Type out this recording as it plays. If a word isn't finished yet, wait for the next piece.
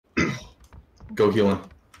Go heal him.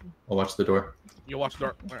 I'll watch the door. You watch the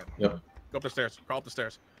door. All right. Yep. Go up the stairs. Crawl up the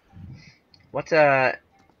stairs. What, are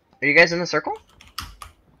you guys in the circle?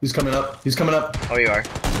 He's coming up. He's coming up. Oh, you are.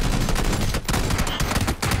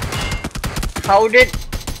 How did...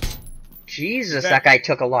 Jesus, that guy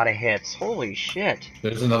took a lot of hits. Holy shit.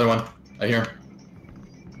 There's another one. I hear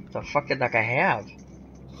him. The fuck did that guy have?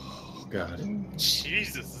 Oh, God.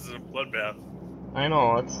 Jesus, this is a bloodbath. I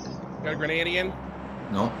know, it's... Got a grenade in?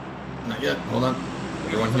 No. Not yet. Hold on.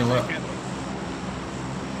 Everyone heal up.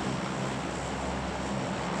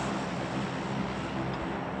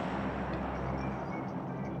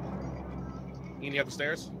 Ian, you up the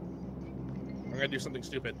stairs? I'm gonna do something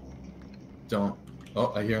stupid. Don't.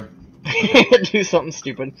 Oh, I hear him. Do something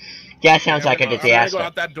stupid. Yeah, sounds like a I'm gonna disaster. go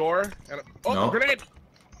out that door. And, oh, No. grenade!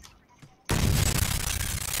 That's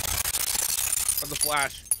a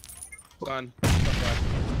flash. Done.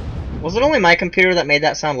 Was it only my computer that made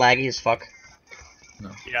that sound laggy as fuck? No.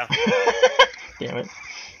 Yeah. Damn it.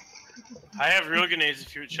 I have real grenades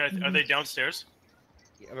if you should. Are they downstairs?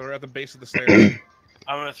 Yeah, they're at the base of the stairs.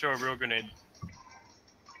 I'm gonna throw a real grenade.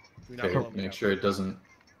 Do not Okay, blow me make up. sure it doesn't.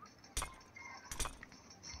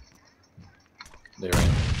 They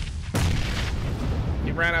ran.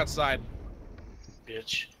 He ran outside.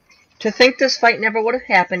 Bitch. To think this fight never would have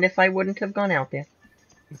happened if I wouldn't have gone out there.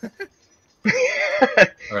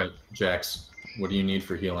 Alright, Jax. What do you need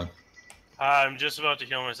for healing? I'm just about to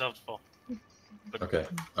heal myself to full. But Okay.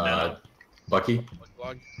 No. Bucky?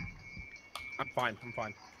 Log. I'm fine. I'm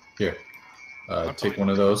fine. Here. I'm Take fine. one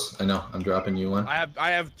of those. I know. I'm dropping you one. I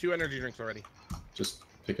have 2 energy drinks already. Just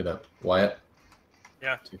pick it up. Wyatt?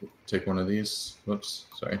 Yeah. Take one of these. Whoops.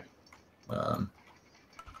 Sorry.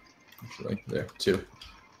 Actually, there. 2.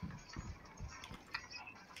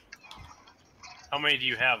 How many do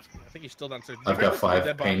you have? I think he's still downstairs. I've got 5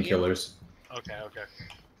 painkillers. Okay, okay.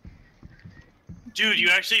 Dude, you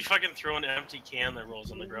actually fucking throw an empty can that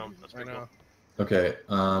rolls on the ground. That's I pretty know. cool. Okay.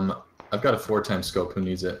 I've got a 4x scope. Who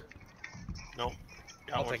needs it? Nope.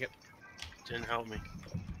 Got I'll one. take it. Didn't help me.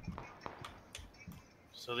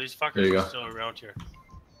 So these There fuckers you are go. still around here.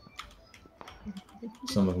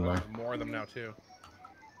 Some of them are. More of them now too.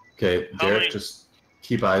 Okay, How Derek, many- just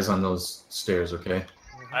keep eyes on those stairs, okay?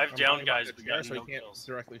 I've I'm downed running guys, up but the stairs, got so no he can't kills.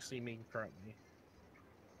 directly see me currently.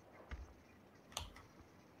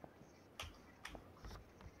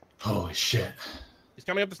 Holy shit. He's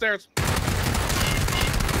coming up the stairs.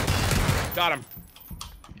 Got him.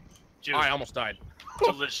 Dude, I almost died.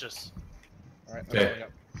 delicious. All right. I'm Okay. going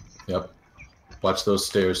up. Yep. Watch those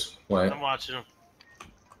stairs. Wyatt, I'm watching him.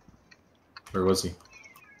 where was he?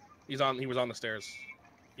 He was on the stairs.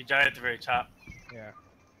 He died at the very top. Yeah.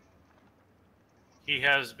 He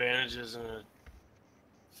has bandages and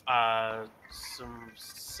some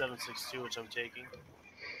 7.62, which I'm taking.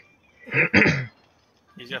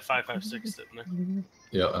 He's got 5.56 sitting there.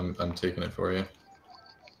 Yeah, I'm taking it for you.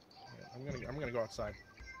 Yeah, I'm gonna go outside.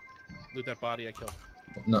 Loot that body I killed.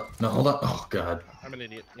 No, hold on. Oh god. I'm an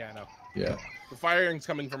idiot. Yeah, I know. Yeah. The firing's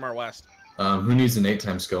coming from our west. Who needs an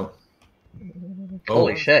 8x scope?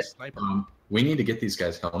 Holy Oh, shit. Sniper. we need to get these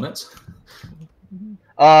guys helmets.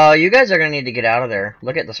 You guys are gonna need to get out of there.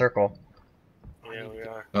 Look at the circle. Yeah, we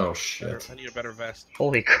are. Oh shit. I need a better vest.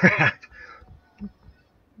 Holy crap.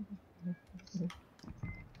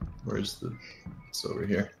 Where's the? It's over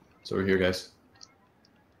here. It's over here, guys.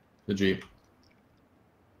 The Jeep.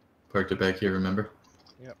 Parked it back here. Remember?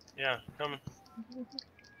 Yeah, coming.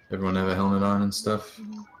 Everyone have a helmet on and stuff.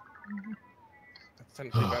 That's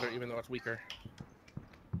technically better, even though it's weaker.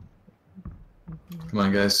 Come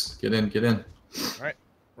on, guys. Get in. Get in. All right,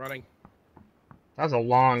 running. That was a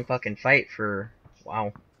long fucking fight for...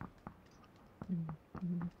 Wow.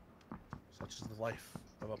 Such is the life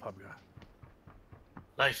of a pub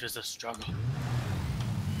guy. Life is a struggle.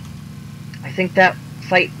 I think that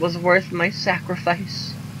fight was worth my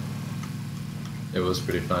sacrifice. It was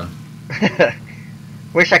pretty fun.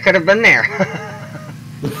 Wish I could have been there.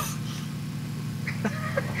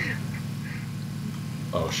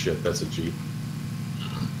 Oh shit, that's a Jeep.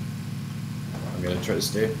 I'm gonna try to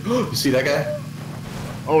stay. You see that guy?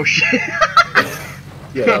 Oh shit.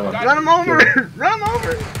 Yeah, that one. Run him over! Run him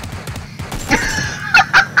over!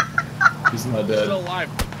 He's not Still dead. alive.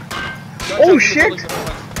 Oh, shit!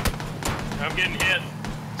 I'm getting hit.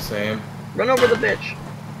 Same. Run over the bitch.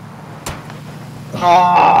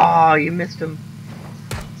 Oh, you missed him.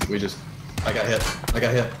 I got hit. I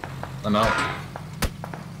got hit. I'm out.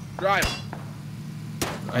 Drive.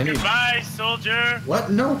 I need. Goodbye, soldier.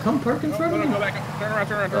 What? No, come park in front No, of no, me. go back up. Turn around,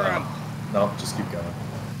 turn around, turn around. No, just keep going.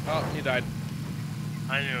 Oh, he died.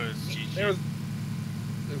 I knew it was GG. There's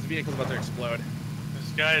vehicles about to explode. This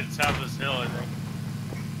This guy at the top of this hill, I think.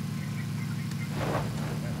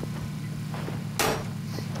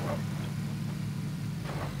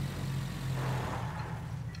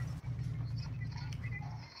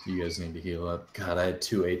 You guys need to heal up. God, I had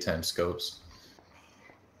 2 8-time scopes.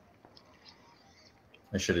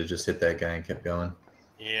 I should have just hit that guy and kept going.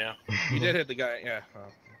 Yeah. You did hit the guy, yeah. Oh,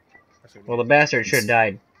 I see what you Well, the bastard should have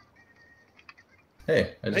died.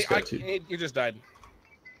 Hey, I mean. just got 2. Hey, you just died.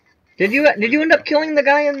 Did you end up killing the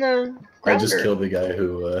guy in the I ground? just or- killed the guy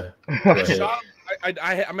who I hit. shot him.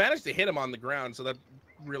 I managed to hit him on the ground, so that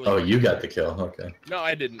really. Oh, you got the kill. Okay. No,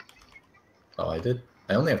 I didn't. Oh, I did.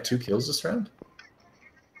 I only have 2 kills this round.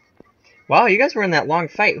 Wow, you guys were in that long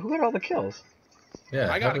fight. Who got all the kills? Yeah.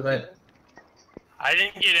 I how got a did kill. I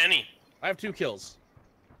didn't get any. I have 2 kills.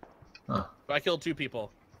 Huh. But I killed 2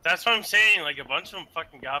 people. That's what I'm saying. Like, a bunch of them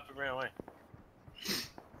fucking got up and ran away.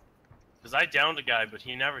 Because I downed a guy, but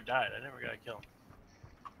he never died. I never got a kill.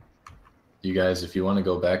 You guys, if you want to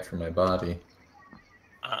go back for my body,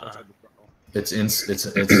 Outside the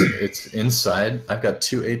circle. it's inside. I've got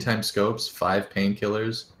 2 8-time scopes, 5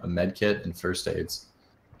 painkillers, a med kit, and first aids.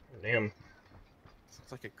 Damn.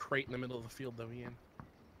 It's like a crate in the middle of the field, though, Ian.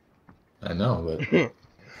 I know, but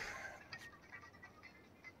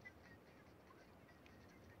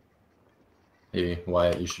hey,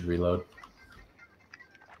 Wyatt, you should reload.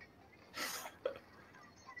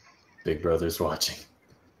 Big Brother's watching.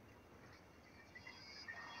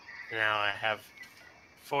 Now I have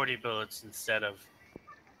 40 bullets instead of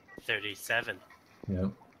 37. Yep.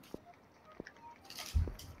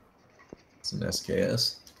 It's an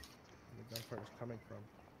SKS. The gunfire is coming from.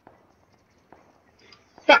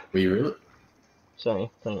 Were you really? Sorry,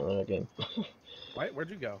 playing another game. Wyatt, where'd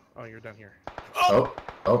you go? Oh, you're down here.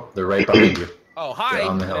 Oh, they're right behind you. Oh, hi! They're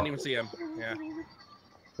on the I hill. didn't even see him. Yeah.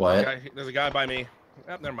 Wyatt? There's a guy by me.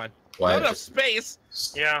 Oh, never mind. Wyatt, Not enough space!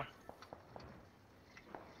 Yeah.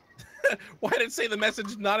 Why did it say the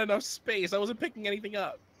message, not enough space? I wasn't picking anything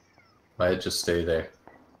up. Wyatt, just stay there.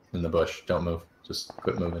 In the bush. Don't move. Just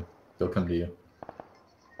quit moving. They'll come to you.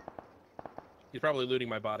 He's probably looting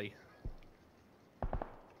my body.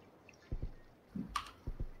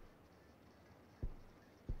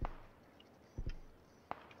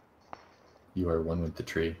 You are one with the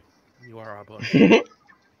tree. You are a bush.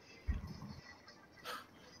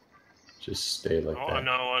 Just stay like Oh, that.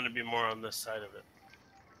 no, I want to be more on this side of it.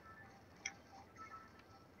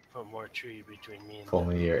 Put more tree between me and If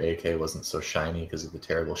only your AK wasn't so shiny because of the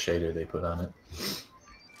terrible shader they put on it.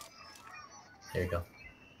 There you go.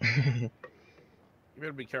 You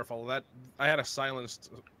better be careful. That I had a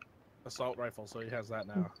silenced assault rifle, so he has that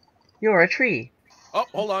now. You're a tree. Oh,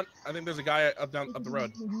 hold on. I think there's a guy up the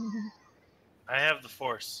road I have the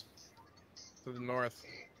force. to the north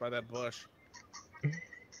by that bush.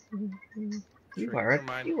 You Tree, are never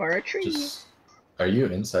mind. a tree. Just, are you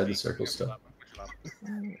inside the circle Shut still? up, shut up.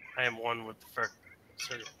 I am one with the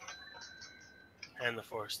circle. And the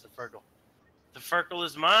force, the Fergal. The Fergal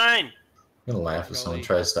is mine! I'm gonna laugh if someone Really?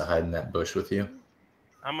 tries to hide in that bush with you.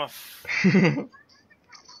 I'm a.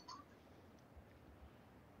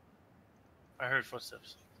 I heard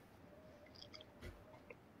footsteps.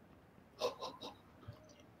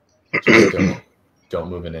 Just don't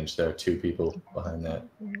move an inch. There are 2 people behind that.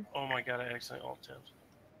 Oh my god, I accidentally alt tabbed.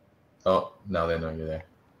 Oh, now they know you're there.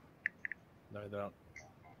 No, they don't.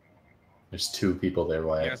 There's 2 people there,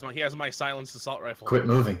 Wyatt. He has my silenced assault rifle. Quit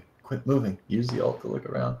moving. Quit moving. Use the ult to look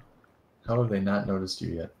around. How have they not noticed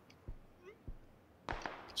you yet?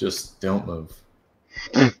 Just don't move.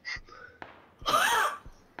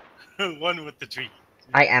 One with the tree.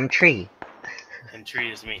 I am tree. And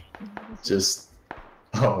tree is me. Just.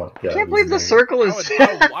 Oh my god. I can't believe the he's circle I is. would,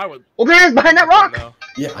 I would, Well, there's behind that rock. No.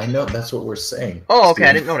 Yeah, I know. That's what we're saying. Oh, okay. I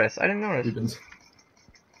Steve. didn't notice. I didn't notice. You've been- What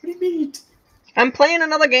do you mean? I'm playing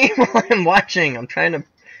another game while I'm watching. I'm trying to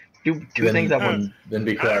do 2 things at once. Then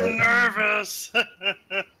be I'm quiet. nervous!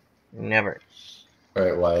 Never.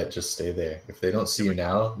 Alright, Wyatt, just stay there. If they don't see you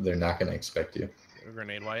now, they're not going to expect you. A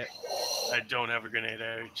grenade, Wyatt. I don't have a grenade, I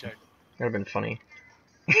already checked. That'd have been funny.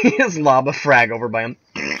 His lob a frag over by him.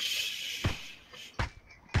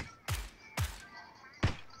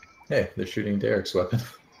 Hey, they're shooting Derek's weapon.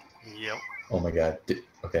 Yep. Oh my god.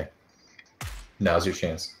 Okay. Now's your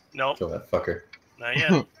chance. Nope, Kill that fucker. not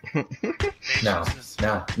yet. Now. Patience is...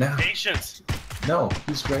 Now. Now. Patience! No,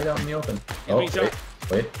 he's right out in the open. Give Oh, me some-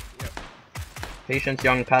 wait. Patience,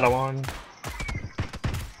 young Padawan.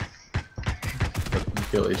 Let them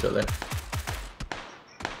kill each other.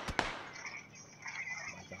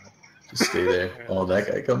 Just stay there. Oh, that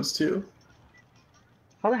guy comes too.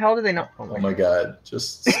 How the hell did they not? Oh my god.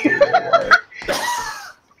 Just stay there, Wyatt.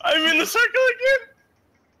 I'm in the circle again!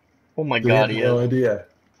 Oh my They god, have he no is. idea.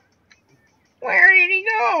 Where did he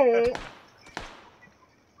go?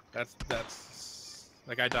 That's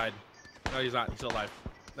that guy died. No, he's not. He's still alive.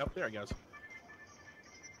 Nope, there he goes.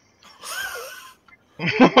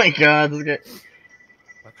 Oh my god, this guy.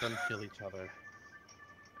 Let them kill each other.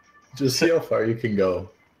 Just see how far you can go.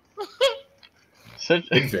 Such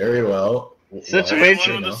It very well.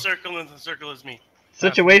 Situation. One with the circle, and the circle is me.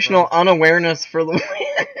 situational unawareness for the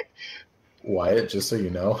win. Wyatt, just so you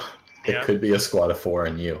know, it Yeah. could be a squad of 4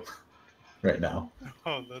 and you right now.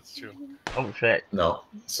 Oh, that's true. Oh shit. No,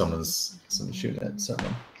 someone's shooting at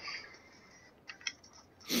someone.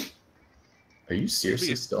 Are you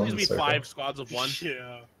seriously still in the Please be circle? 5 squads of 1.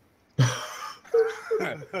 Yeah.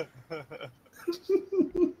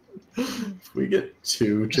 If we get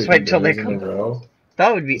 2 Just chicken wait till they dinners in a come. row,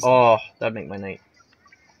 That would be. Oh, that'd make my night.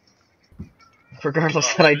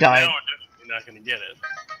 Regardless that I Now died. we're definitely not gonna get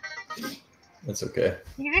it. that's okay.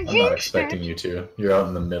 You I'm not expecting you to. You're out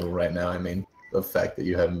in the middle right now. I mean, the fact that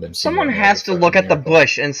you haven't been seen. Someone right now has is to a look fucking at the miracle.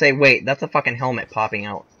 bush and say, "Wait, that's a fucking helmet popping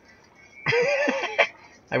out."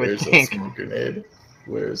 I would Where's think. that smoke grenade?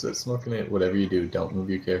 Where is that smoke grenade? Whatever you do, don't move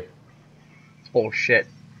your character. Oh shit.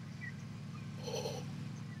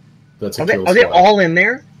 That's a Are they, kill are they squad. all in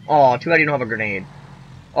there? Oh, too bad you don't have a grenade.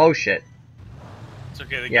 Oh shit. It's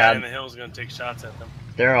okay. The Yeah. guy in the hill is gonna take shots at them.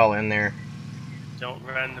 They're all in there. Don't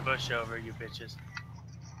run the bush over, you bitches.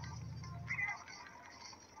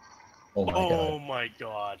 Oh my Oh god. my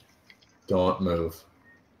god. Don't move.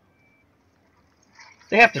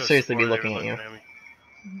 They have to Could have seriously be swore they were looking at you. me.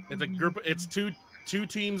 It's a group. It's two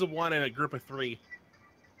teams of 1 and a group of 3.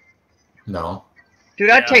 No. Dude,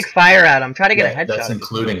 I'd Yeah. take fire at him. Try to get a Yeah, that's headshot.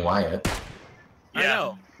 including Wyatt. I Yeah.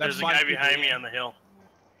 know. There's a 5 guy people. behind me on the hill.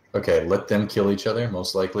 Okay, let them kill each other.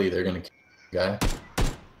 Most likely, they're gonna kill the guy.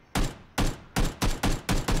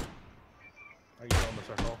 Are you still in the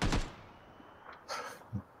circle?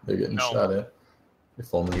 They're getting No. shot at.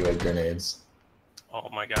 If only you had grenades. Oh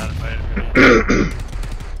my god, if I had a grenade.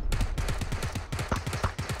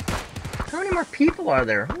 How many more people are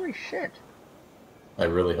there? Holy shit. I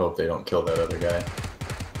really hope they don't kill that other guy.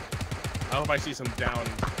 I hope I see some down.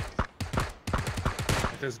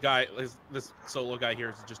 This guy, this solo guy here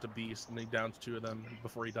is just a beast, and he downs 2 of them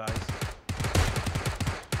before he dies.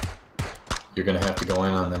 You're gonna have to go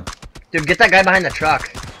in on them. Dude, get that guy behind the truck.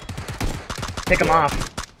 Pick him off.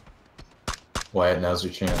 Wyatt, now's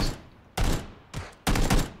your chance.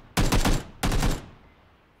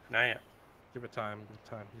 Not yet. Give it time. Give it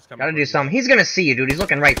time. He's coming. Gotta for do you. something. He's gonna see you, dude. He's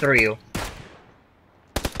looking right through you.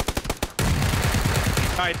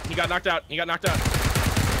 Tied. He got knocked out. He got knocked out.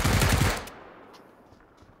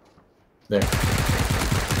 There.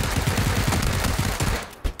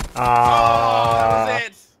 That was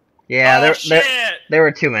it. Yeah, Oh, there shit! there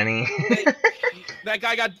were too many. That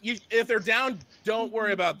guy got. If they're down, don't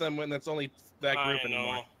worry about them when it's only that I group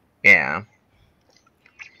anymore. know. Yeah.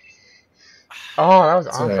 Oh, that was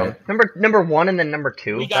It's awesome. alright. Number 1 and then number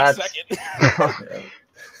 2. We got That's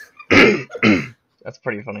Yeah. that's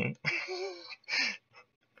pretty funny.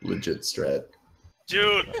 Legit strat.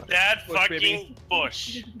 Dude, that Look, fucking baby.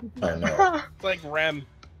 bush. I know. It's like Rem.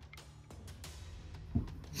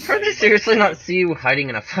 Are they seriously not see you hiding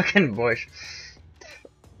in a fucking bush?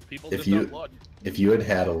 People If just you- don't look. If you had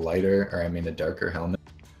had a lighter, or I mean a darker helmet,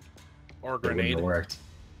 Or a it wouldn't grenade. have worked.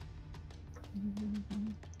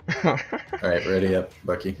 Alright, ready up,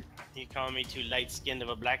 Bucky. You calling me too light-skinned of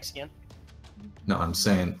a black skin? No, I'm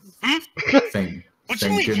saying thank What you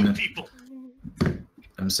thank mean, you goodness people?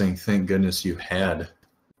 I'm saying thank goodness you had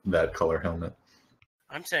that color helmet.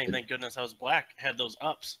 I'm saying thank goodness I was black. Had those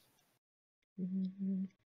ups.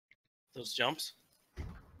 Those jumps.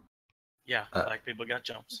 Yeah, black people got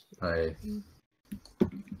jumps. I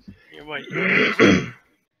You're white. You're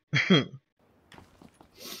white.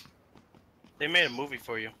 They made a movie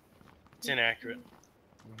for you. It's inaccurate.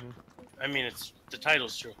 I mean, it's the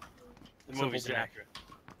title's true. The Simple movie's Jack. inaccurate.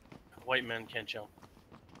 White men can't jump.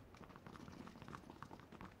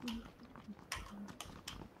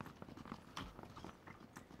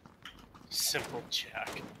 Simple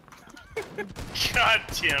Jack. God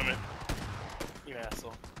damn it. You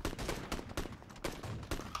asshole.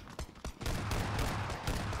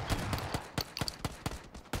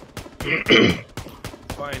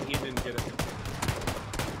 Fine, Ian didn't get it.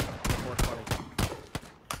 More funny.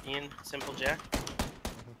 Ian, Simple Jack.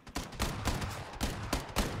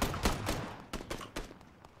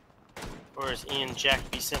 Or is Ian Jack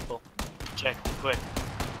be simple? Jack be quick.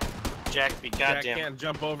 Jack be Jack goddamn. can't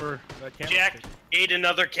jump over that camera. Jack ate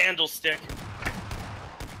another candlestick.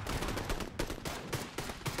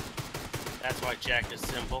 That's why Jack is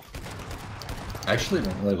simple. I actually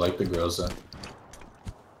don't really like the Groza.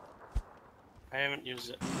 I haven't used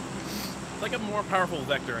it. It's like a more powerful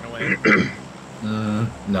vector in a way.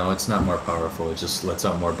 No, it's not more powerful. It just lets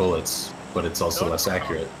out more bullets, but it's also No, it's less more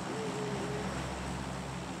accurate.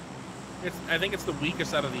 I think it's the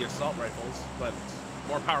weakest out of the assault rifles, but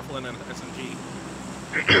more powerful than an SMG.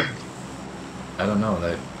 I don't know.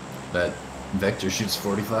 That vector shoots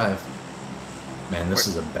 45. Man, this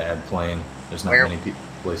is a bad plane. There's not many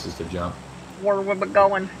places to jump. Where are we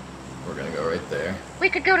going? We're gonna go right there.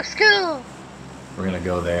 We could go to school. We're gonna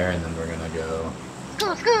go there, and then we're gonna go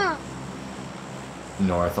School.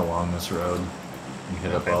 north along this road and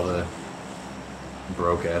hit up all the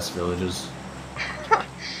broke-ass villages.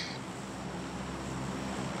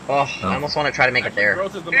 Oh, I almost want to try to make it there.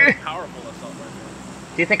 Growth is the most powerful assault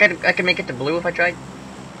rifle. Do you think I could make it to blue if I tried?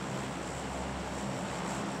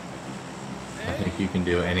 I think you can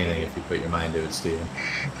do anything if you put your mind to it, Steven.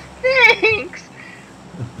 Thanks.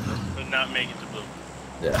 But not make it to blue.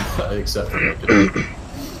 Yeah, except for making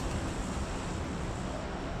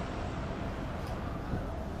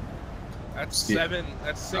That's Steve- 7.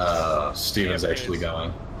 That's 6. Steven's actually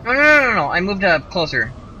going. No. I moved a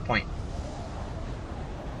closer point.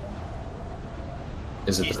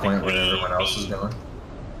 Is it the point where everyone else is going?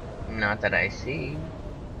 Not that I see.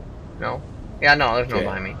 No. Yeah, no, there's no Okay.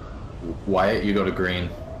 behind me. Wyatt, you go to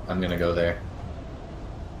green. I'm gonna go there.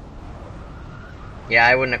 Yeah,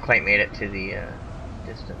 I wouldn't have quite made it to the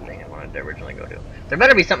distant thing I wanted to originally go to. There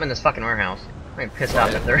better be something in this fucking warehouse. I'm pissed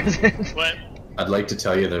off if there isn't. What? I'd like to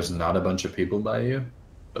tell you there's not a bunch of people by you,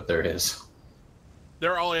 but there is.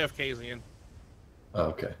 They're all AFKs, Ian. Oh,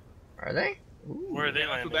 okay. Are they? Where are they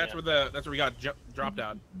landing? That's where we got dropped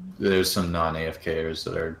out. There's some non-AFKers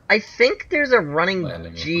that are... I think there's a running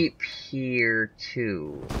Landing Jeep here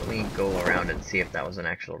too. Let me go around and see if that was an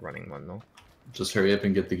actual running one though. Just hurry up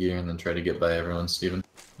and get the gear and then try to get by everyone, Steven.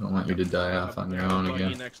 I don't want you to die off on your own Buggy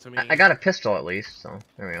again. next to me. I got a pistol at least, so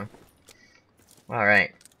there we go.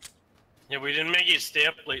 Alright. Yeah, we didn't make you stay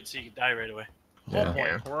up late so you could die right away. Whole Yeah. point.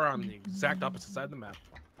 Yeah. We're on the exact opposite side of the map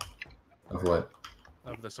Of what?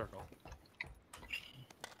 of the circle.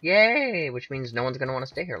 Yay! Which means no one's gonna want to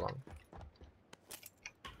stay here long.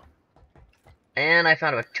 And I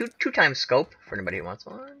found a two times scope for anybody who wants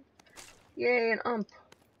one. Yay, an ump.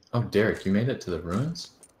 Oh, Derek, you made it to the ruins?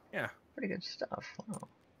 Yeah. Pretty good stuff. Wow.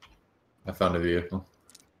 I found a vehicle.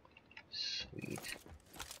 Sweet.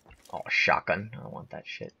 Oh, shotgun. I don't want that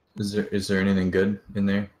shit. Is there anything good in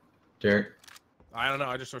there, Derek? I don't know.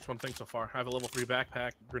 I just searched one thing so far. I have a level 3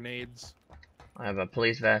 backpack, grenades. I have a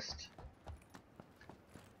police vest.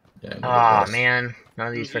 Yeah. Ah, man. None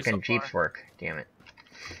of these Uzi frickin' so Jeeps far. work. Damn it.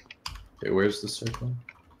 Okay, where's the circle?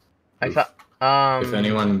 I Oof. thought. If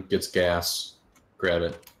anyone gets gas, grab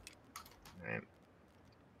it. Alright.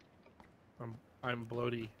 I'm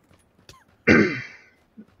bloaty.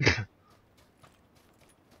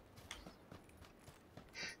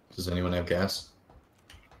 Does anyone have gas?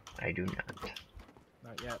 I do not.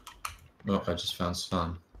 Not yet. Oh, I just found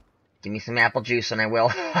some. Give me some apple juice and I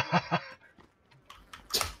will.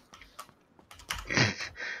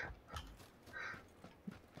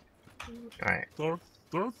 Alright.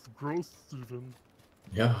 That's gross, Steven.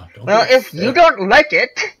 Yeah. Don't Well, be if you fat. don't like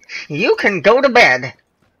it, you can go to bed.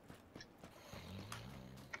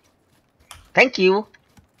 Thank you.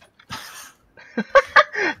 Oh,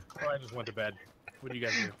 I just went to bed. What do you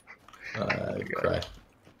guys do? Cry.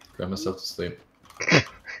 Cry myself to sleep. Should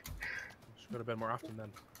go to bed more often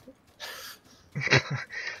then.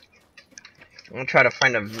 I'm gonna try to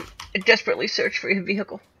find desperately search for your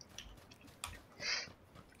vehicle.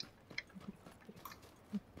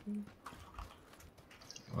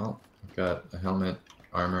 Well, I've got a helmet,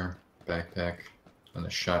 armor, backpack, and a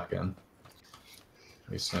shotgun.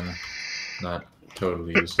 At least I'm not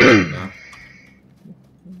totally useless right now.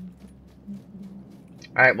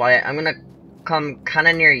 Alright, Wyatt, I'm gonna come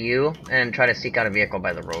kinda near you and try to seek out a vehicle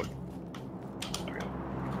by the road.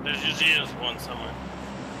 There's usually is one somewhere.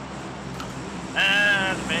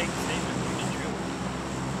 Ah, the bank statement will be true.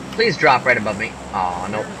 Please drop right above me. Aw,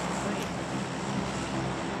 nope.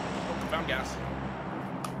 Oh, found gas.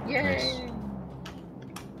 Yay!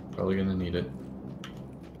 Probably gonna need it.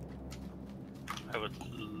 I would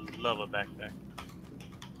love a backpack.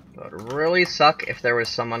 It would really suck if there was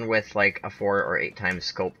someone with like a 4 or 8 times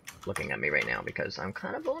scope looking at me right now because I'm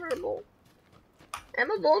kind of vulnerable.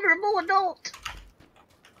 I'm a vulnerable adult.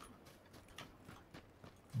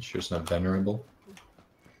 You sure it's not venerable?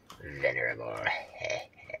 Venerable.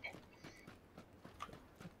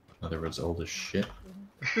 In other words, old as shit.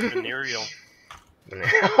 Venereal.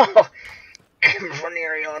 I'm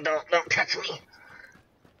venereal adult. Don't touch me.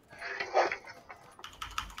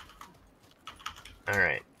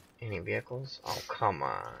 Alright. Any vehicles? Oh, come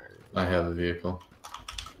on. I have a vehicle.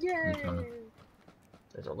 Yay! coming.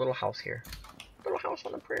 There's a little house here. Little house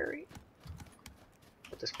on the prairie.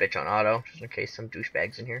 Put this bitch on auto, just in case some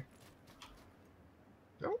douchebags in here.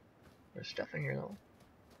 No? There's stuff in here, though.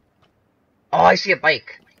 Oh, I see a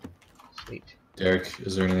bike! Sweet. Derek,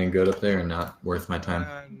 is there anything good up there or not worth my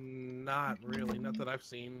time? Not really, not that I've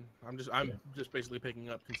seen. I'm just basically picking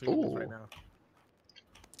up consumables right now.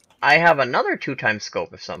 I have another 2x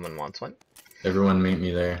scope if someone wants one. Everyone meet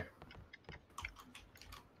me there.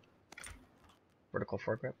 Vertical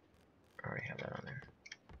foregrip. I already have that on there.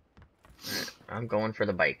 Alright, I'm going for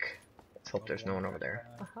the bike. Let's hope there's no one over there.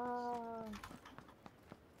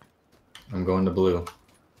 I'm going to blue.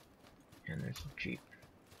 And there's a Jeep.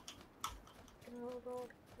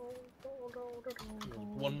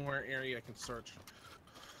 One more area I can search.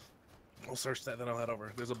 I'll search that, then I'll head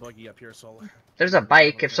over. There's a buggy up here, so... There's a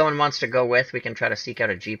bike. If someone wants to go with, we can try to seek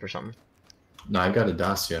out a Jeep or something. No, I've got a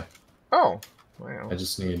Dacia. Oh. Well. I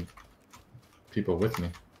just need people with me.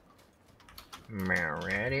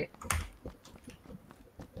 Ready?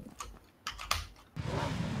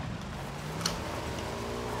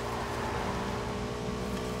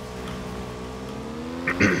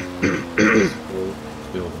 Full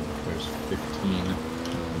building. There's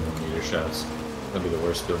 15mm shots. That'd be the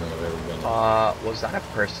worst building I've ever been in. Was that a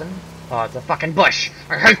person? Oh, it's a fucking bush!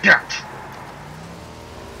 I hate that!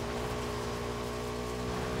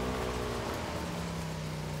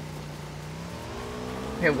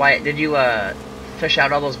 Hey Wyatt, did you fish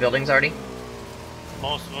out all those buildings already?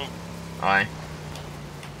 Most of them. Aye.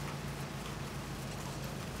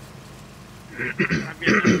 I'm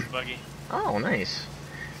getting in this buggy. Oh, nice.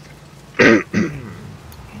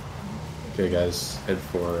 Okay, guys, head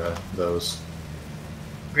for those.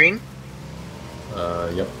 Green?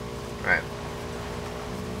 Yep. Alright.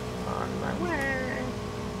 On my way.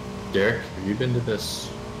 Derek, have you been to this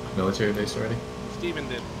military base already? Steven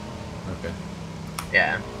did. Okay.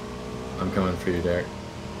 Yeah. I'm coming for you, Derek.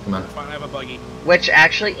 Come on. Fine, I have a buggy. Which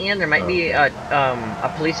actually, Ian, there might be Okay.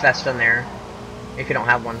 a police vest in there. If you don't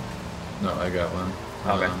have one. No, I got one.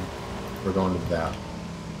 Okay. We're going to that.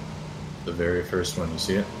 The very first one. You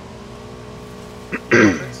see it?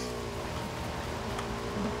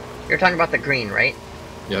 You're talking about the green, right?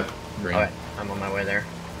 Yep. Green. Okay, I'm on my way there.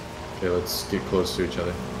 Okay, let's get close to each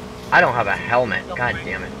other. I don't have a helmet. God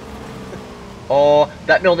damn it. Oh,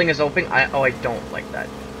 that building is open. I don't like that.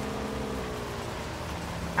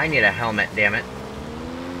 I need a helmet, damn it.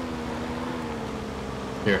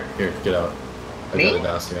 Here, get out. I Me? got a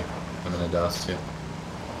Dacia. I'm in a Dacia.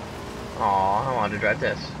 Aw, I wanted to drive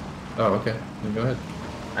this. Oh, okay. Then go ahead.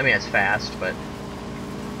 I mean, it's fast, but...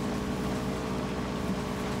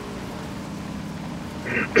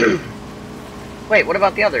 Wait, what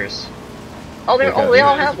about the others? Oh, they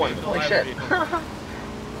all have one. Holy shit. That's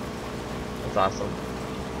awesome.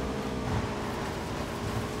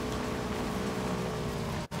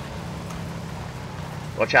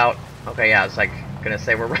 Watch out. Okay, yeah, I was like gonna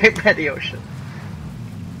say we're right by the ocean.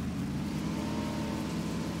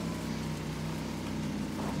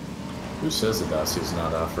 Who says the Dacia's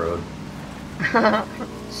not off-road?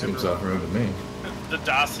 Seems off-road to me. The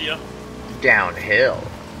Dacia. Downhill.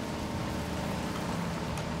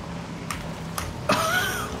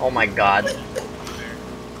 Oh my god.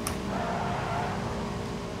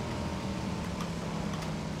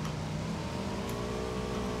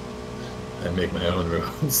 I make my own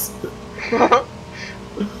roads. Can't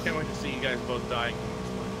wait to see you guys both dying.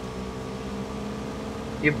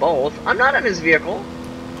 You both? I'm not in his vehicle.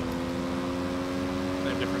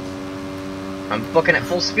 Same difference. I'm booking at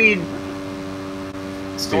full speed.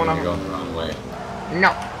 Steven, on? you're going the wrong way. No.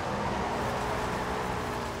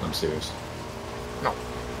 I'm serious. No.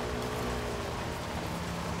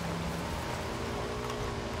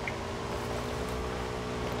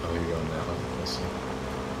 Oh, you're going that way. Let's see.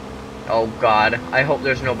 Oh god. I hope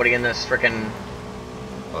there's nobody in this frickin'...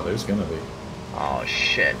 Oh, there's gonna be. Oh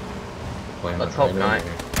shit. Playing Let's right hope not. over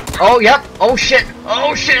here. Oh, yep. Oh shit.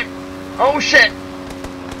 Oh shit. Oh shit.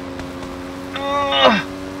 Ugh.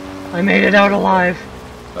 I made it out alive.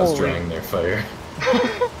 I was Holy. drawing their fire.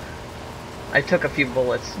 I took a few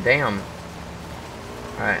bullets. Damn.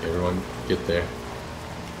 Alright. Everyone, get there.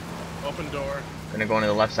 Open door. Gonna go into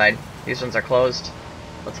the left side. These ones are closed.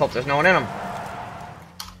 Let's hope there's no one in them.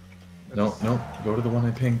 No, go to the one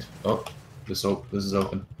I pinged. Oh, this is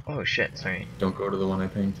open. Oh shit, sorry. Don't go to the one I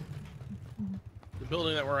pinged. The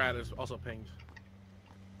building that we're at is also pinged.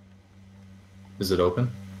 Is it open?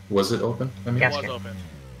 Was it open? I mean, Yes. It was open.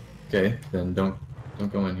 okay, then don't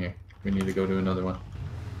go in here. We need to go to another one.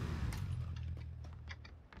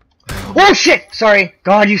 Oh shit! Sorry.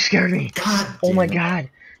 God, you scared me. God. Oh my damn it. god.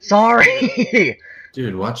 Sorry.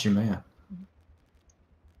 Dude, watch your map.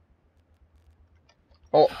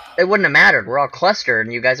 Well, it wouldn't have mattered. We're all clustered,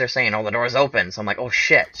 and you guys are saying, "Oh, the door's open." So I'm like, "Oh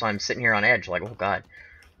shit!" So I'm sitting here on edge, like, "Oh god."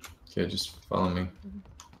 Okay, just follow me.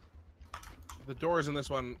 The doors in this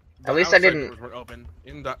one. At least I outside didn't- Doors were open.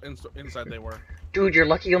 Inside they were. Dude, you're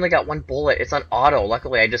lucky you only got one bullet. It's on auto.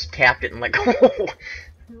 Luckily, I just tapped it and like, oh.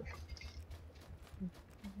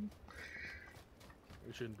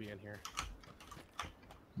 We shouldn't be in here.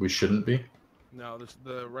 We shouldn't be? No,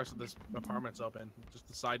 the rest of this apartment's open. Just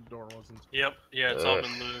the side door wasn't. Yep. Yeah, it's all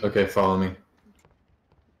been looted. Okay, follow me.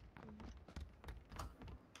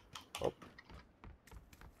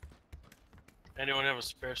 Anyone have a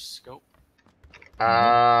spare scope?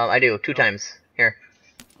 I do 2 times. Here.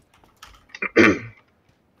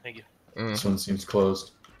 Thank you. This one seems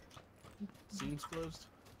closed. Seems closed.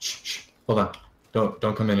 Shh. Hold on.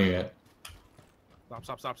 Don't come in here yet.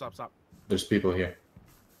 Stop. There's people here.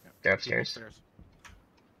 They're upstairs.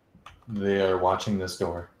 They are watching this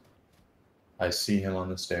door. I see him on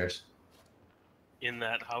the stairs. In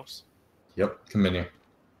that house? Yep, come in here.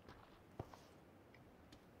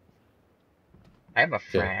 I have a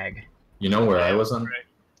frag. You know where I was on? Right.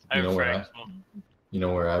 I have You know a where frag as well. You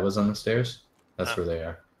know where I was on the stairs? That's where they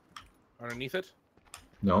are. Underneath it.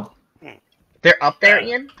 No? They're up there,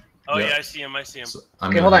 Ian? Oh Yeah. yeah, I see him. So I'm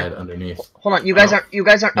Okay, gonna hold on. hide underneath. Hold on, you guys No.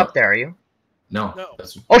 aren't No. up there, are you? No. No.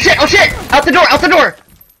 That's Oh shit! Oh shit! Out the door! Out the door!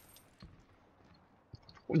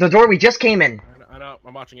 The door we just came in. I know.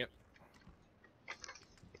 I'm watching it.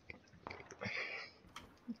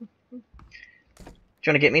 Do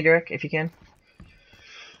you want to get me, Derek, if you can?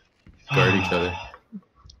 guard each other.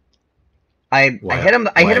 I hit him.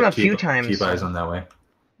 I hit him a Wyatt, few keep- times. Keep eyes on that way.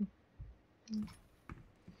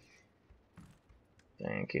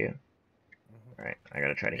 Thank you. Alright, I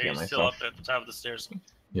gotta try to Yeah, heal he's still myself. up at the top of the stairs.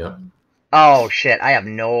 Yep. Oh shit! I have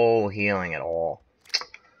no healing at all.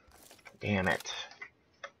 Damn it.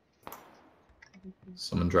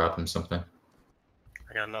 Someone drop him something.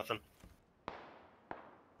 I got nothing.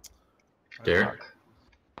 Derek?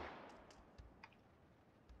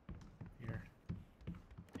 Here.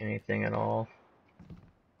 Anything at all?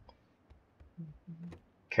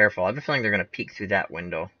 Careful! I have a feeling they're gonna peek through that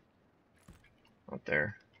window. Out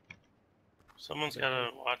there. Someone's gotta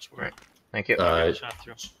watch where Thank you. I get shot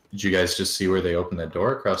through. Did you guys just see where they opened that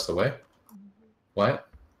door across the way? What?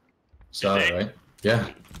 Saw Did it, they? right? Yeah.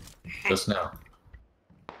 Just now.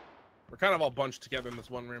 We're kind of all bunched together in this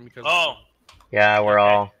one room because. Oh. Yeah, we're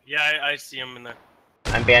okay. all. Yeah, I see him in there.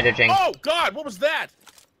 I'm bandaging. Oh God! What was that?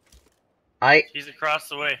 He's across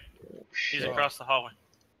the way. He's Shit. across the hallway.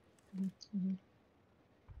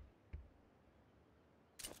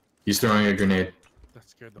 He's throwing a grenade. That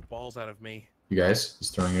scared the balls out of me. You guys? He's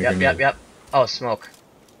throwing a Yep, grenade. yep, yep. Oh, smoke.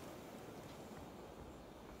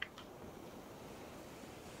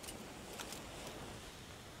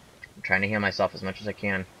 I'm trying to heal myself as much as I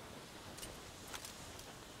can.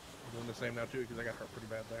 I'm doing the same now too because I got hurt pretty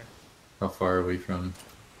bad there. How far are we from?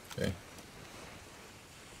 Okay.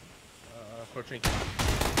 Approaching.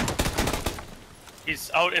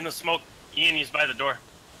 He's out in the smoke. Ian, he's by the door.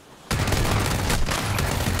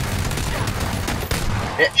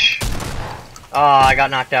 Bitch. Oh, I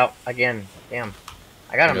got knocked out again. Damn.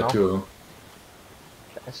 I got I him got though. 2 of them.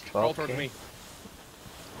 That's Roll 12. towards me.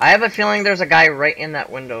 I have a feeling there's a guy right in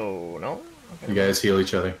that window. No? Okay. You guys heal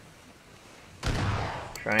each other.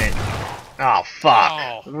 Trying. Oh, fuck.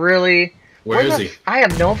 Oh. Really? Where is the he? I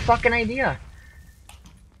have no fucking idea.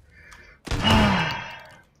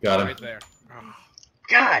 Got him. Right there. Oh.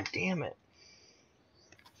 God damn it.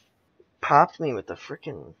 Popped me with the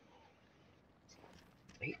frickin'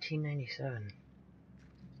 1897.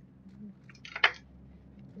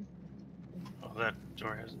 Oh, that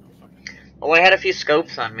door has no fucking. Well, I had a few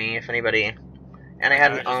scopes on me, if anybody. And I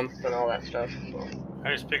had an I umph and all that stuff. So.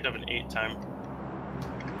 I just picked up an 8 time.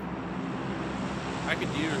 I could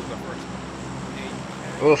use the first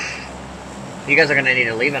one. Oof. You guys are gonna need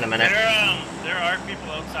to leave in a minute. There are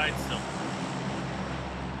people outside still.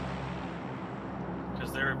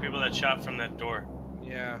 Because there were people that shot from that door.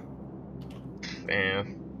 Yeah. Yeah.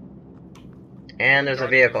 And there's a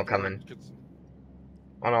vehicle coming.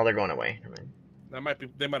 Oh no, they're going away. I mean, That might be.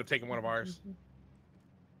 They might have taken one of ours.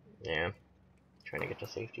 yeah. Trying to get to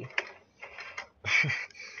safety.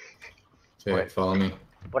 Okay, What? follow me.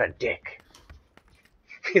 What a dick.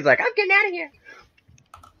 He's like, I'm getting out of here.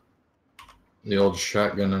 The old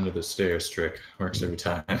shotgun under the stairs trick works every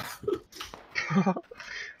time.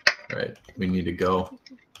 Right, we need to go.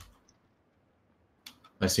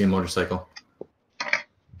 I see a motorcycle.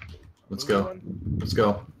 Let's go. Let's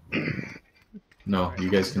go. No, you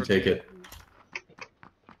guys can take it.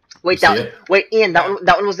 Wait, You see that it? wait, Ian, that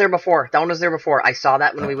one was there before. That one was there before. I saw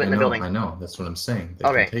that when we went in the building. I know. That's what I'm saying. They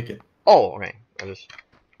Okay. can take it. Oh, okay.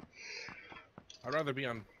 I'd rather be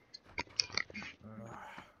on.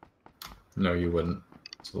 No, you wouldn't.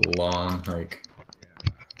 It's a long hike.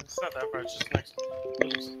 It's not that far. It's just next.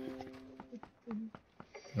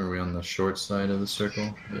 Are we on the short side of the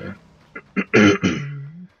circle? Yeah.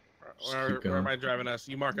 Where am I driving us?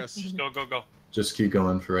 You mark us. Just go, go, go. Just keep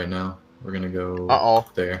going for right now. We're gonna go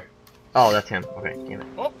there. Oh, that's him. Okay, damn it.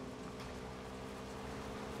 Oh.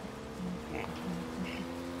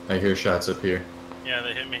 I hear shots up here. Yeah,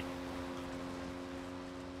 they hit me.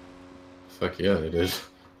 Fuck yeah, they did.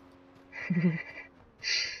 I'm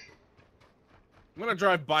gonna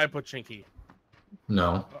drive by Pachinki.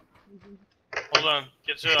 No. Hold on.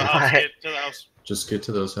 Get to the house. Get to the house. Just get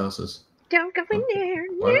to those houses. Don't go in there.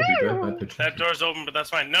 Why would you drive by Pachinki? That door's open, but that's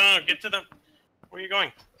fine. No, no, get to them. Where are you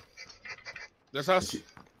going? This house?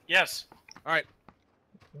 Yes. Alright.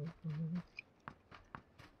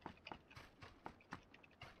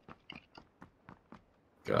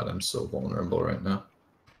 God, I'm so vulnerable right now.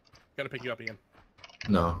 Gotta pick you up, Ian.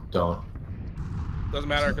 No, don't. Doesn't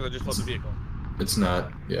matter because I just flipped the vehicle. It's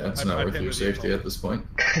not. Yeah, it's not worth your safety at this point.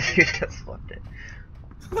 You just flipped it.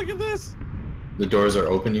 Look at this. The doors are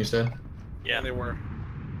open, you said? Yeah. They were.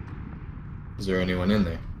 Is there anyone in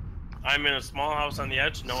there? I'm in a small house on the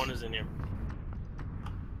edge. No one is in here.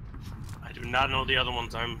 I do not know the other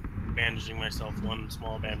ones. I'm bandaging myself one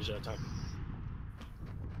small bandage at a time.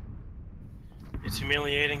 It's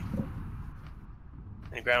humiliating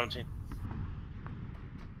and grounding.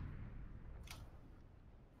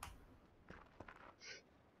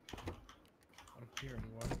 I don't hear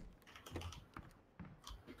anyone.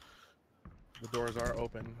 The doors are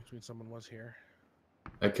open, which means someone was here.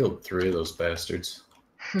 I killed 3 of those bastards.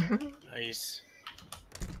 Nice.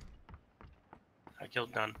 I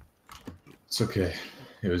killed none. It's okay.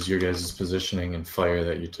 It was your guys' positioning and fire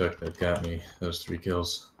that you took that got me those 3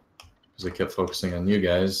 kills. Because I kept focusing on you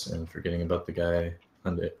guys and forgetting about the guy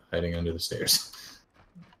hiding under the stairs.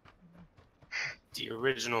 The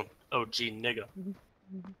original OG nigga.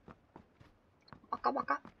 Waka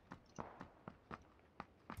waka.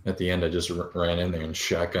 At the end, I just ran in there and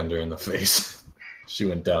shotgunned her in the face. She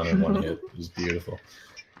went down in 1 hit. It was beautiful.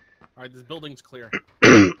 Alright, this building's clear.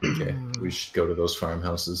 Okay, we should go to those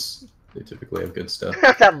farmhouses. They typically have good stuff.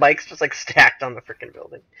 That bike's just like stacked on the freaking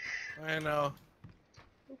building. I know.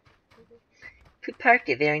 We parked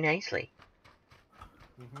it very nicely.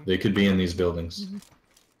 They could be in these buildings.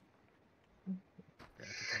 Yeah, it's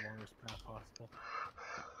the longest path possible.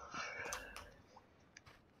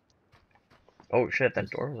 Oh shit, that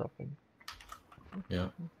door was open. Yeah,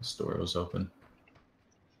 this door was open.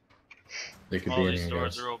 They could All be in these here,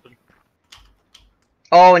 doors guys. are open.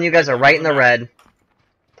 Oh, and you guys are right in the red.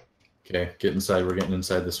 Okay, get inside. We're getting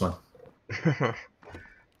inside this one.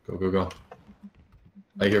 Go, go, go.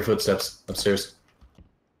 I hear footsteps upstairs.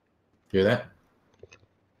 Hear that?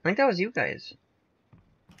 I think that was you guys.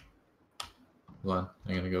 Hold on,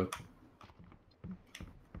 I'm gonna go.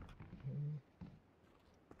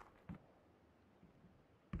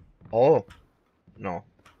 Oh. No.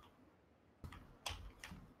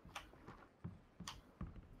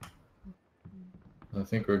 I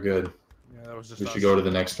think we're good. Yeah, that was just We us. should go to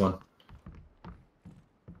the next one.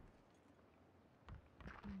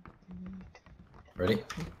 Ready?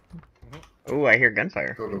 Oh, I hear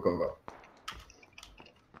gunfire. Go, go, go, go.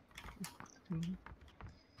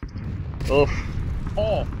 Oh.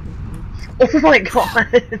 Oh! Oh my god.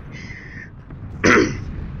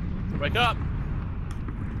 Wake up!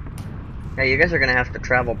 Hey, you guys are gonna have to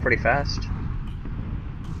travel pretty fast.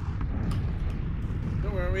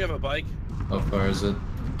 Don't worry, we have a bike. How far is it?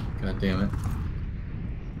 God damn it.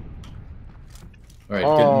 Alright,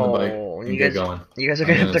 Oh, get in the bike and you get guys- going. You guys are I'm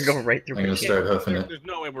gonna have gonna to go right through. I'm gonna Pachinki. start hoofing it. There's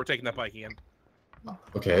no way we're taking that bike, Ian.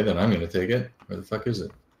 Okay, then I'm gonna take it. Where the fuck is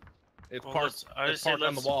it? It's Well, parked, I it's say parked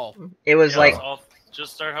on the let's- wall. It was Yeah, like, I'll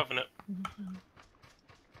just start huffing it.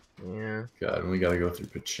 yeah. God, we gotta go through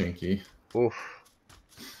Pachinki. Oof.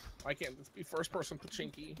 I can't just be first person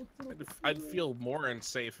Pachinki. I'd feel more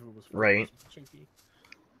unsafe if it was first Right. person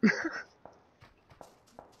Pachinki.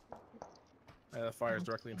 The fire's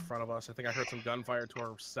directly in front of us. I think I heard some gunfire to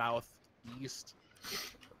our southeast.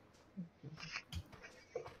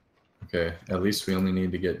 Okay, at least we only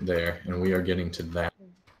need to get there, and we are getting to that.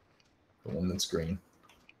 The one that's green.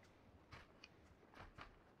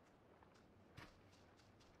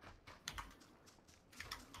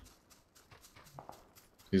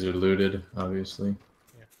 These are looted, obviously.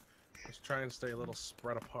 Let's try and stay a little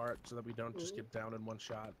spread apart so that we don't just get down in one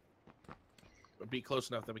shot. But be close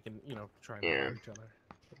enough that we can, you know, try and find each other.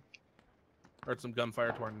 Heard some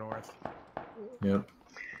gunfire to our north. Yep.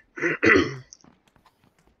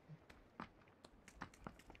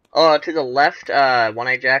 Oh, to the left,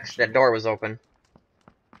 One-Eye Jacks, that door was open.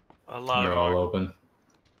 A lot They're all open.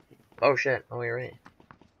 Oh shit, oh you're right.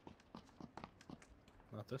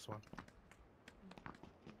 Not this one.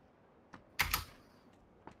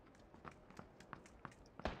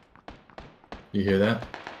 You hear that?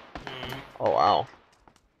 Oh wow.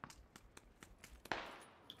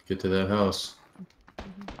 Get to that house.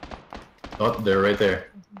 Oh, they're right there.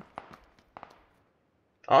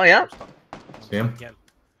 Oh yeah? See him? Again.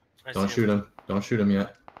 Don't shoot him. Don't shoot him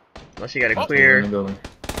yet. Unless you got a They're in clear. the building.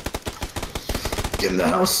 Get in the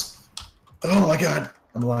house! Oh my god,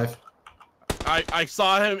 I'm alive. I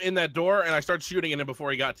saw him in that door and I started shooting at him before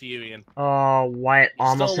he got to you, Ian. Oh, Wyatt He's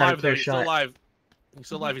almost still had a alive clear though. He's still shot. alive. He's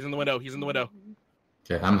still alive. He's in the window. He's in the window.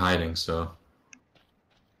 Okay, I'm hiding, so...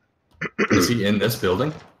 Is he in this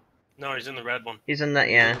building? No, he's in the red one. He's in the,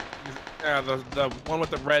 yeah. Yeah, the one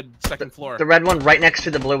with the red second floor. The red one right next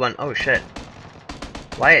to the blue one. Oh shit.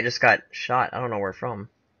 Wyatt just got shot. I don't know where from.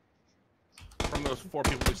 From those 4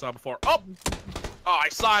 people we saw before. Oh! Oh, I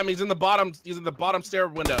saw him. He's in the bottom. He's in the bottom stair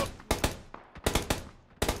window.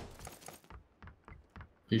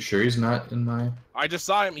 You sure he's not in my... I just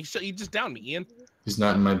saw him. He just downed me, Ian. He's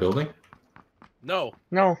not in my building? No.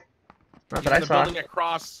 No. Not He's that in I the saw. building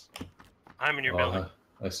across. I'm in your building.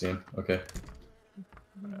 I see him. Okay.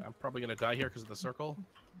 I'm probably gonna die here because of the circle.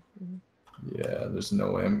 Yeah, there's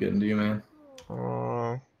no way I'm getting to you, man.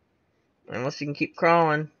 Oh. Unless you can keep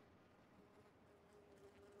crawling.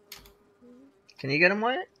 Can you get him,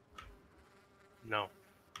 Wyatt? No.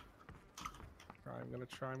 I'm gonna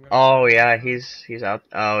try. Oh yeah, he's out.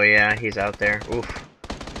 Oh yeah, he's out there. Oof.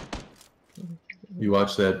 You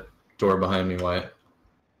watch that door behind me, Wyatt.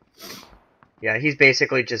 Yeah, he's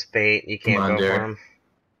basically just bait. You can't Come on, go Derek. for him.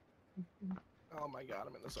 Oh my god,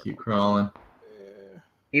 I'm in the circle. Keep crawling.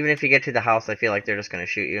 Even if you get to the house, I feel like they're just gonna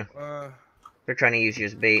shoot you. They're trying to use you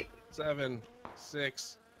as bait. 7,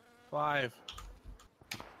 6, 5.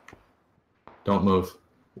 Don't move.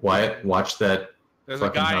 Wyatt, watch that There's a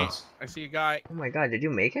fucking guy. house. I see a guy. Oh my god, did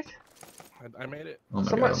you make it? I made it. Oh my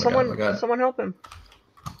Someone, god, oh my someone, god, oh my god. someone help him.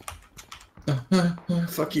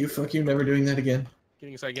 Fuck you, never doing that again.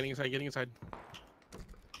 Getting inside. Getting inside. Getting inside.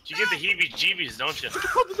 You get the heebie-jeebies, don't you?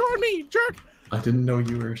 Hold the door on me, jerk! I didn't know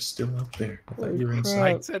you were still up there. I thought you were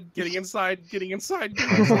inside. I said getting inside. Getting inside.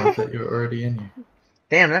 I thought you were already in here.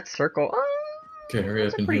 Damn, that circle. Okay, hurry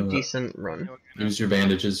That's up a and pretty heal up. decent run. Use your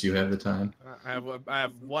bandages, you have the time. I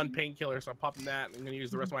have 1 painkiller, so I'm popping that. I'm gonna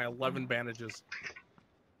use the rest of my 11 bandages.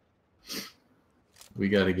 We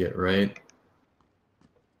gotta get right.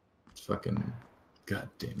 Fucking... God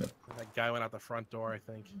damn it. That guy went out the front door, I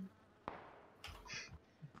think.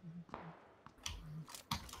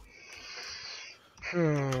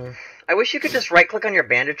 I wish you could just right click on your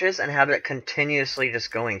bandages and have it continuously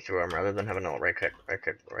just going through them rather than having to right click, right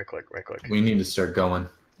click, right click, right click. We need to start going.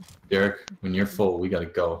 Derek, when you're full, we gotta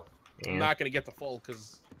go. I'm not gonna get the full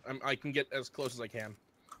because I can get as close as I can.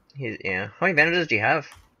 Yeah. How many bandages do you have?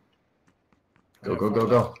 Go, go, go,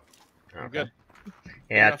 go. I'm Okay. good.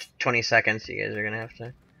 Yeah, Enough. 20 seconds. You guys are gonna have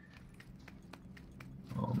to.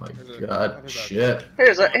 Oh my There's a- god, there's a- shit.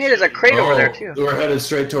 Hey, there's a crate over there too. We're headed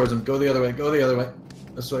straight towards him. Go the other way, go the other way.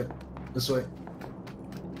 This way, this way.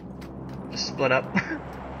 Just split up.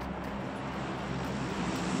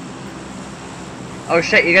 Oh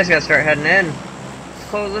shit! You guys gotta start heading in. It's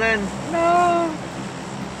closing in. No.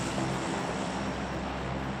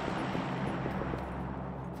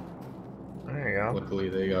 There you go. Luckily,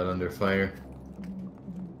 they got under fire.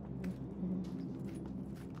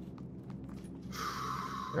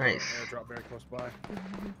 Nice. Airdrop very close by.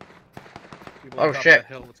 People Oh, on top of shit. that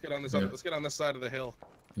hill. Let's get on this. Yeah. Let's get on this side of the hill.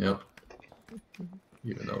 Yep.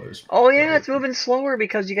 Even though there's... Oh yeah, it's moving slower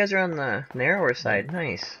because you guys are on the narrower side.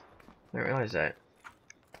 Nice. I didn't realize that.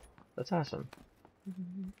 That's awesome.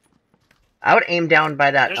 I would aim down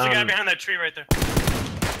by that. There's a guy behind that tree right there.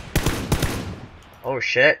 Oh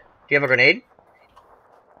shit! Do you have a grenade?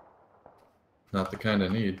 Not the kind I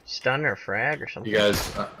need. Stun or frag or something? You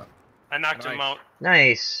guys, I knocked him Nice. out.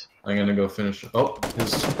 Nice. I'm gonna go finish... Oh,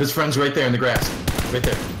 his friend's right there in the grass. Right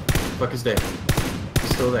there. Fuck his day. He's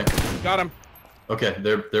still there. Got him. Okay,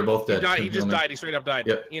 they're both He dead. died. Can He you just heal me? died. He straight up died.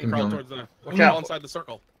 Yep, Ian can you crawled heal me? towards the. Watch All out. inside the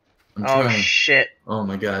circle. I'm Oh trying. shit. Oh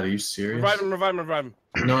my god, are you serious? Revive him. Revive him. Revive him.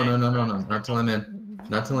 No, no, no, no, no. Not till I'm in.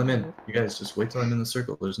 Not till I'm in. You guys, just wait till I'm in the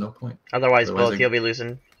circle. There's no point. Otherwise, Otherwise both I- you'll be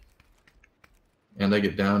losing. And I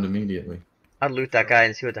get downed immediately. I'd loot that guy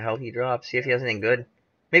and see what the hell he drops. See if he has anything good.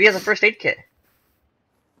 Maybe he has a first aid kit.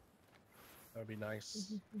 That'd be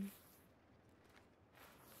nice.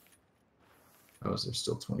 How is there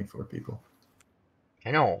still 24 people?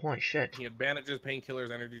 I know. Holy shit. He had bandages,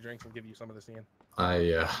 painkillers, energy drinks. Will give you some of this, Ian.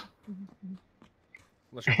 Unless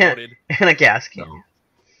you're loaded. And a gas can. No.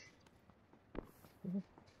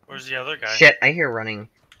 Where's the other guy? Shit, I hear running.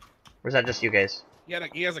 Or is that just you guys?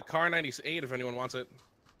 He has a car 98 if anyone wants it.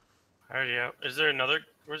 Alright, yeah. Is there another?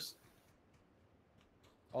 Where's?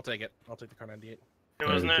 I'll take it. I'll take the car 98. Hey,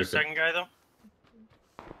 wasn't there a second guy though?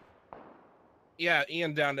 Yeah,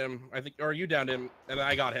 Ian downed him. I think, or you downed him, and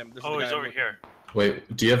I got him. This is the He's guy over here.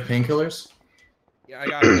 Wait, do you have painkillers? Yeah, I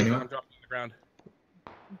got him. Anyone? I'm dropping on the ground.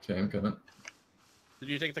 Okay, I'm coming. Did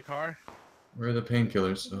you take the car? Where are the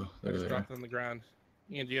painkillers? Oh, there Just they dropped are. it on the ground.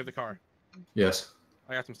 Ian, do you have the car? Yes.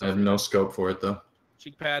 I got some I stuff. have no scope for it though.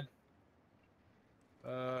 Cheek pad.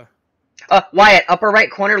 Wyatt, upper right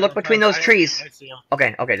corner, look between those I trees. see him.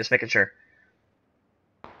 Okay, just making sure.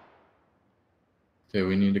 Okay,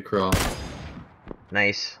 we need to crawl.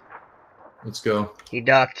 Nice. Let's go. He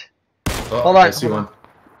ducked. Oh, Hold on, I see hold on. one.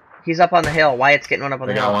 He's up on the hill. Wyatt's getting one up on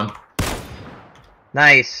the I hill. got one.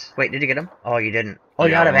 Nice. Wait, did you get him? Oh, you didn't. Oh, I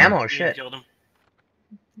you're got out of one. ammo. Ian Shit. killed him.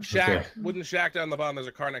 Shack. Okay. Wooden shack down the bottom. There's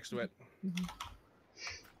a car next to it.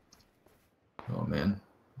 Oh man,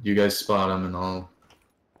 you guys spot them and I'll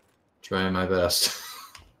try my best.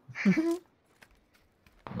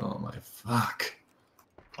 Oh my fuck.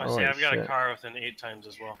 I see. Holy I've got a shit. car within 8 times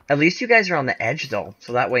as well. At least you guys are on the edge, though,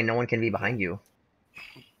 so that way no one can be behind you.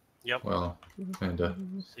 Yep. Well, kinda.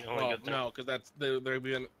 It's the only Oh, good thing. no, because they're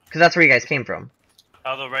being. Because that's where you guys came from.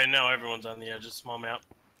 Although right now everyone's on the edge. It's a small map.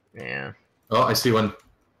 Yeah. Oh, I see one.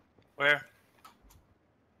 Where?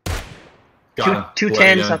 Got him.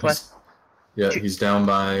 210 Bloody southwest. He's down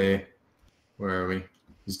by. Where are we?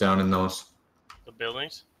 He's down in those. The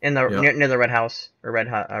buildings? In the Yeah. near the red house or red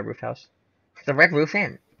roof house. The red roof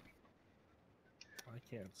inn. I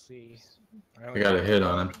can't see. I got a hit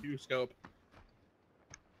on him. Two scope.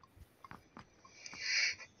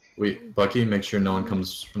 Wait, Bucky, make sure no one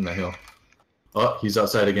comes from the hill. Oh, he's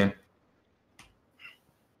outside again.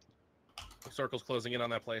 The circle's closing in on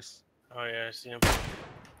that place. Oh yeah, I see him.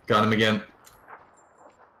 Got him again.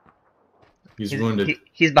 He's wounded.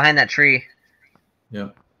 He's behind that tree.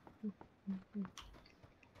 Yep.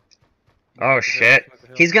 Oh shit.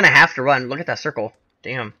 He's gonna have to run. Look at that circle.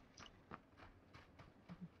 Damn.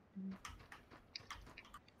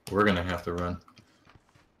 We're gonna have to run.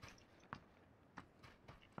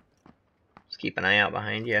 Just keep an eye out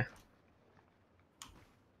behind you.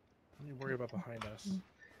 What do you worry about behind us?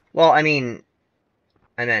 Well, I mean,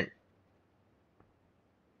 I meant.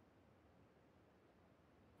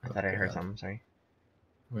 I thought I heard God. something. Sorry.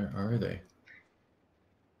 Where are they?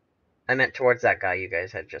 I meant towards that guy you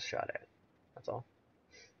guys had just shot at. That's all.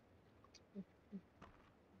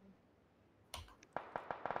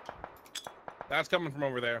 That's coming from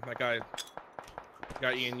over there. That guy.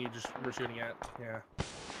 Ian, you just were shooting at. Yeah.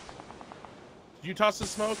 Did you toss the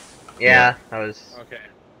smoke? Yeah, that was. Okay.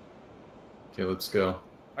 Okay, let's go.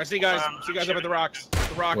 I see guys. See guys up at the rocks.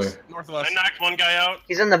 The rocks Where? north of us. I knocked one guy out.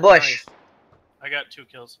 He's in the bush. Nice. I got 2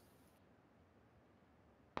 kills.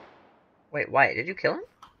 Wait, Wyatt, did you kill him?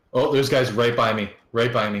 Oh, there's guys right by me.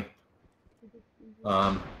 Right by me.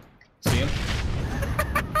 See him?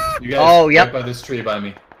 You guys Oh, yep. right by this tree by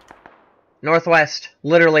me. Northwest,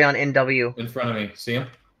 literally on NW. In front of me. See him?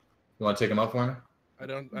 You want to take him out for me?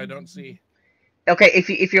 I don't see. Okay,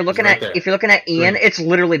 if you're looking right at there. if you're looking at Ian, Green. it's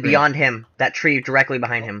literally Green. beyond him. That tree directly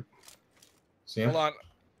behind him. See him? Hold on.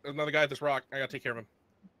 There's another guy at this rock. I gotta take care of him.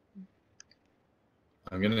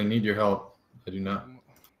 I'm gonna need your help. I do not.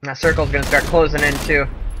 That circle's gonna start closing in too.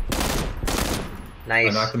 I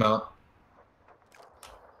Nice. knocked him out.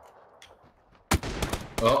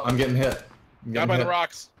 Oh, I'm getting hit. I'm Guy getting by the hit.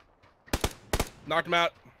 rocks. Knocked him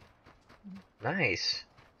out. Nice.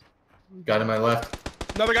 Guy to my left.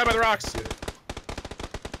 Another guy by the rocks.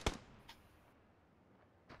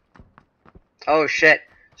 Oh shit.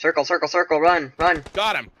 Circle, circle, circle, run, run.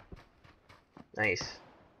 Got him. Nice.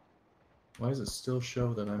 Why does it still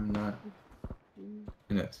show that I'm not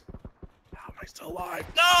in it? How am I still alive?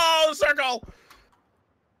 No, the circle.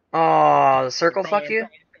 Oh, the circle fucked you?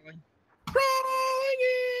 Crawling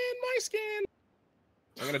in my skin.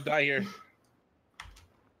 I'm gonna die here.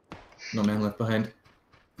 No man left behind.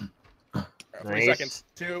 3 Nice. seconds.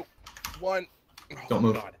 2, 1. Oh, Don't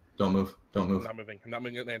move. God. Don't move. Don't I'm move. not moving. I'm not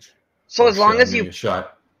moving an inch. So as Oh, long shit, as I'm you getting a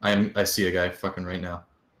shot. I see a guy fucking right now.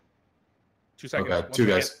 2 Oh seconds. god, 1 2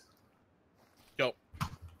 second. guys. Go.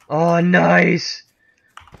 Oh nice.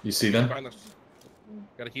 You see them? Find this.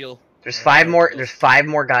 Gotta heal. There's 5 more. There's 5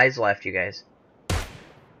 more guys left, you guys.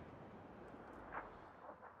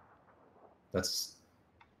 That's...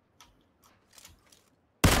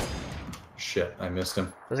 Shit, I missed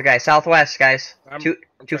him. There's a guy southwest, guys. I'm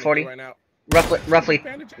 240. right now. Roughly,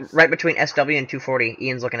 Bandages. right between SW and 240.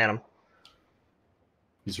 Ian's looking at him.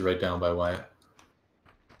 He's right down by Wyatt.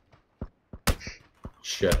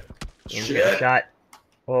 Shit. Ian's Shit. getting shot.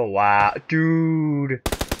 Oh wow, dude.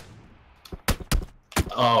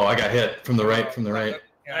 Oh, I got hit from the right. From the right.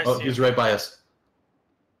 I Oh, see he's him. right by us.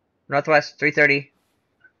 Northwest, 330.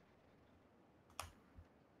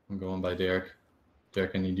 I'm going by Derek.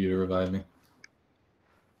 Derek, I need you to revive me.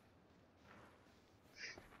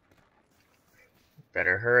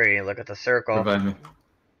 Better hurry. Look at the circle. Revive me.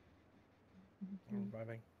 I'm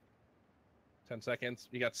reviving. 10 seconds.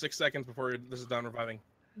 You got 6 seconds before this is done reviving.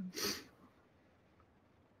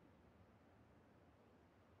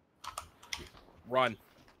 Run.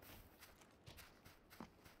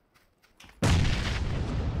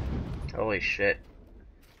 Holy shit.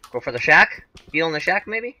 Go for the shack? Heal in the shack,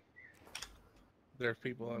 maybe? There's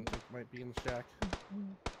people that might be in the shack.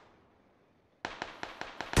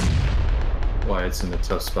 Wyatt's in a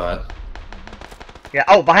tough spot. Yeah.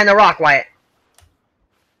 Oh, behind the rock, Wyatt.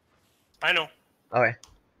 I know. Okay.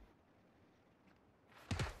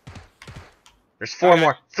 There's 4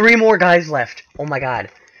 more. 3 more guys left. Oh my god.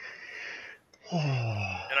 And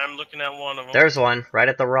I'm looking at one of them. There's one, right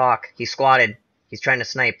at the rock. He's squatted. He's trying to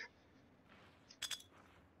snipe.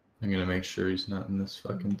 I'm gonna make sure he's not in this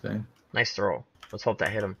fucking thing. Nice throw. Let's hope that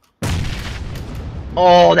hit him.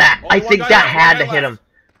 Oh, that! I one think guy that left, had one to guy hit left. him.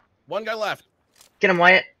 One guy left. Get him,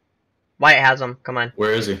 Wyatt. Wyatt has him. Come on.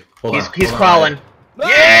 Where is he? Hold on. He's hold on, crawling.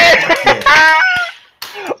 Wyatt. Yeah!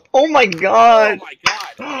 Oh my Oh god. my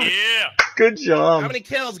god. Yeah. Good How job. many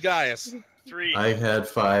kills, guys? 3. I had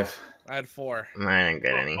 5. I had 4. I didn't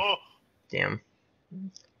get any. Oh, Damn.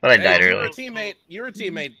 But I died you were a early. teammate. You were a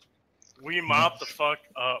teammate. we mopped the fuck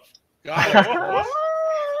up. Got it.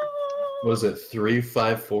 What was it? 3,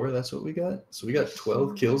 5, 4? That's what we got? So we got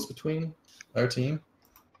 12 kills between our team?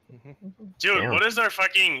 Dude, Damn. what is our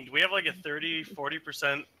fucking... We have like a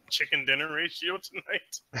 30-40% chicken dinner ratio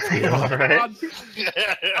tonight. Right?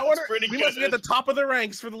 I wonder, pretty we good. must be at the top of the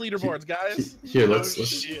ranks for the leaderboards, guys. Here, Oh, let's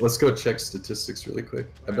shit. let's go check statistics really quick.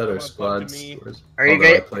 I bet our squad scores. Are you Although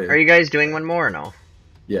I guys played- are you guys doing one more or no?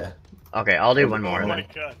 Yeah. Okay, I'll do one more Oh my then.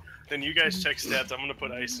 god. Then you guys check stats. I'm gonna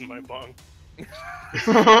put ice in my bong.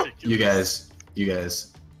 You guys,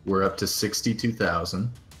 we're up to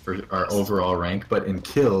 62,000 for our overall rank, but in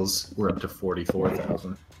kills, we're up to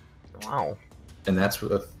 44,000. Wow. And that's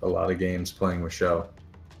with a lot of games playing with Show.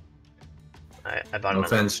 I bought No another.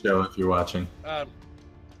 offense, Show, if you're watching. Have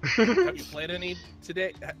you played any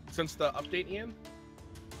today since the update, Ian?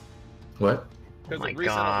 What? Oh my it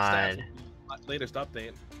reset all the stats god. with the latest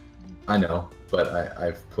update. I know, but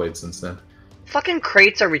I've played since then. Fucking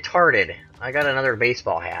crates are retarded. I got another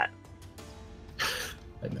baseball hat.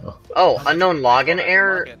 I know. Oh, unknown login Oh,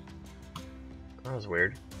 error. market. That was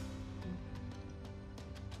weird.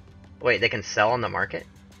 Wait, they can sell on the market?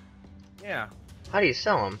 Yeah. How do you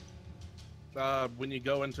sell them? When you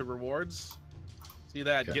go into rewards, see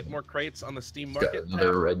that Okay. get more crates on the Steam Got Market another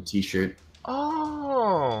tab? red T-shirt.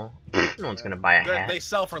 Oh, no one's gonna buy a hat. They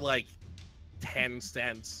sell for like 10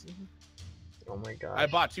 cents. Oh my god. I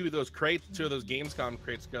bought 2 of those crates, 2 of those Gamescom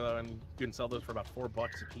crates ago, and you can sell those for about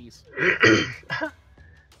 $4 a piece.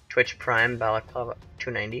 Twitch Prime Balaclava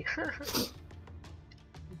 290.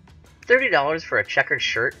 $30 for a checkered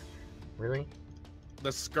shirt? Really?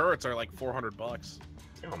 The skirts are like $400,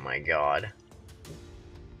 Oh my god.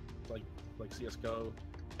 like CS:GO.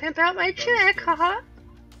 Pimp out my Those chick, things. haha.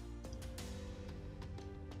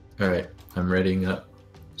 Alright, I'm readying up.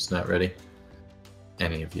 It's not ready.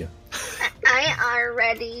 Any of you. I are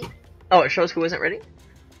ready. Oh, it shows who isn't ready?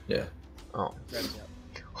 Yeah. Oh. Ready,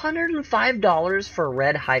 yeah. $105 for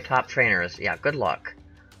red high top trainers. Yeah, good luck.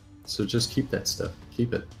 So just keep that stuff.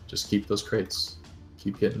 Keep it. Just keep those crates.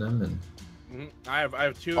 Keep getting them and I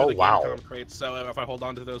have 2 Oh, of the wow. Gamescom crates, so if I hold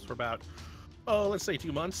on to those for about, let's say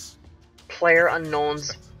 2 months. Player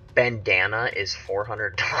Unknown's bandana is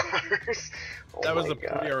 $400. Oh That was my a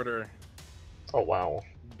god. pre-order Oh wow.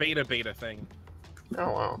 beta thing.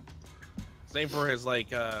 Oh wow. Same for his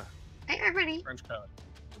like I am ready. French coat.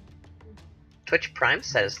 Twitch Prime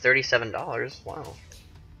says $37. Wow.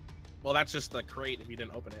 Well, that's just the crate if you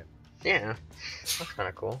didn't open it. Yeah. That's kind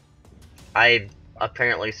of cool. I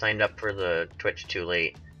apparently signed up for the Twitch too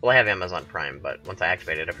late. Well, I have Amazon Prime, but once I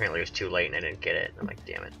activated it, apparently it was too late and I didn't get it. I'm like,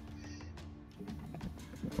 damn it.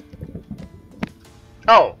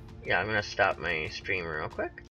 Oh! Yeah, I'm gonna stop my stream real quick.